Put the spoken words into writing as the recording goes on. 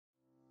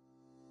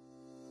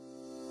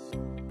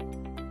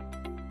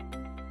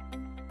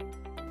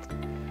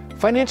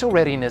Financial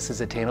readiness is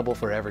attainable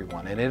for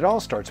everyone, and it all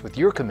starts with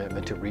your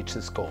commitment to reach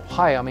this goal.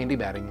 Hi, I'm Andy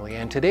Mattingly,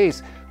 and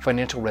today's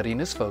financial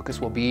readiness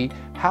focus will be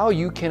how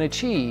you can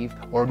achieve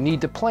or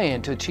need to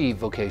plan to achieve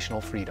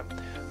vocational freedom.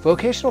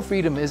 Vocational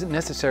freedom isn't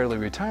necessarily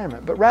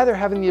retirement, but rather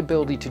having the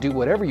ability to do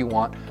whatever you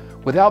want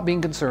without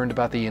being concerned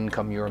about the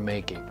income you are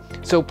making.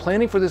 So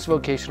planning for this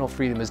vocational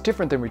freedom is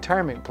different than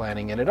retirement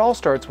planning, and it all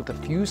starts with a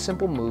few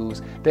simple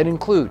moves that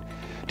include: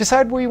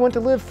 decide where you want to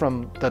live,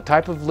 from the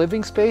type of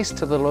living space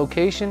to the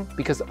location,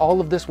 because all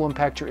of this will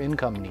impact your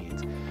income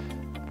needs.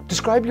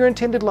 Describe your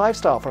intended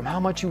lifestyle, from how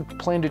much you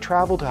plan to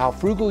travel to how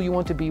frugal you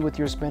want to be with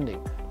your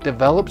spending.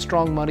 Develop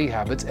strong money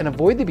habits and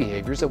avoid the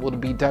behaviors that will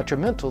be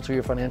detrimental to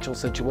your financial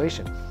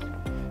situation.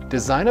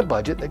 Design a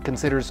budget that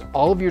considers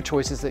all of your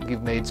choices that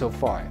you've made so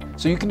far,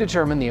 so you can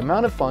determine the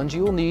amount of funds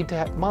you will need to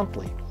have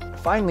monthly.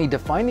 Finally,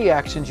 define the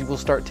actions you will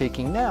start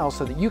taking now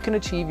so that you can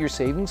achieve your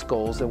savings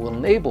goals that will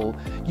enable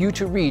you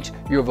to reach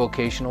your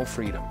vocational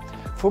freedom.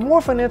 For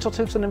more financial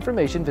tips and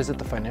information, visit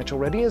the Financial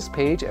Readiness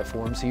page at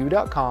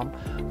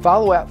forumcu.com,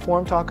 follow at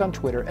Forum Talk on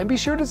Twitter, and be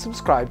sure to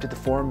subscribe to the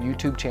Forum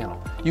YouTube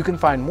channel. You can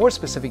find more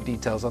specific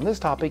details on this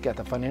topic at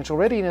the Financial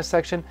Readiness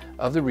section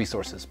of the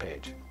Resources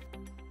page.